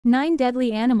9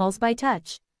 deadly animals by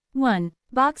touch. 1.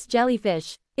 Box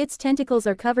jellyfish. Its tentacles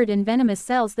are covered in venomous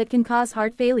cells that can cause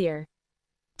heart failure.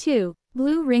 2.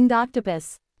 Blue-ringed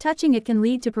octopus. Touching it can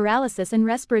lead to paralysis and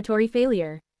respiratory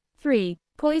failure. 3.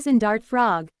 Poison dart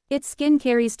frog. Its skin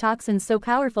carries toxins so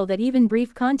powerful that even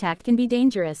brief contact can be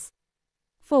dangerous.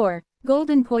 4.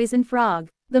 Golden poison frog.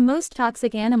 The most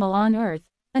toxic animal on Earth.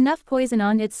 Enough poison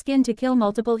on its skin to kill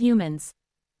multiple humans.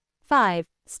 5.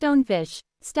 Stonefish.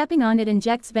 Stepping on it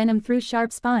injects venom through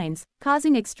sharp spines,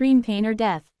 causing extreme pain or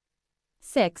death.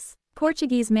 6.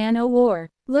 Portuguese Man o' war.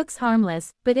 Looks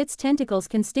harmless, but its tentacles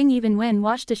can sting even when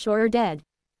washed ashore or dead.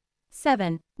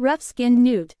 7. Rough-skinned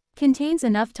newt. Contains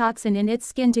enough toxin in its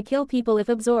skin to kill people if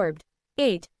absorbed.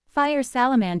 8. Fire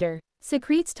salamander.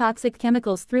 Secretes toxic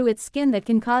chemicals through its skin that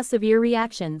can cause severe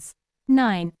reactions.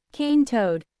 9. Cane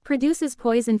toad. Produces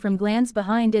poison from glands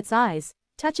behind its eyes.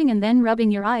 Touching and then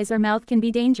rubbing your eyes or mouth can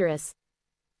be dangerous.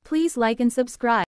 Please like and subscribe.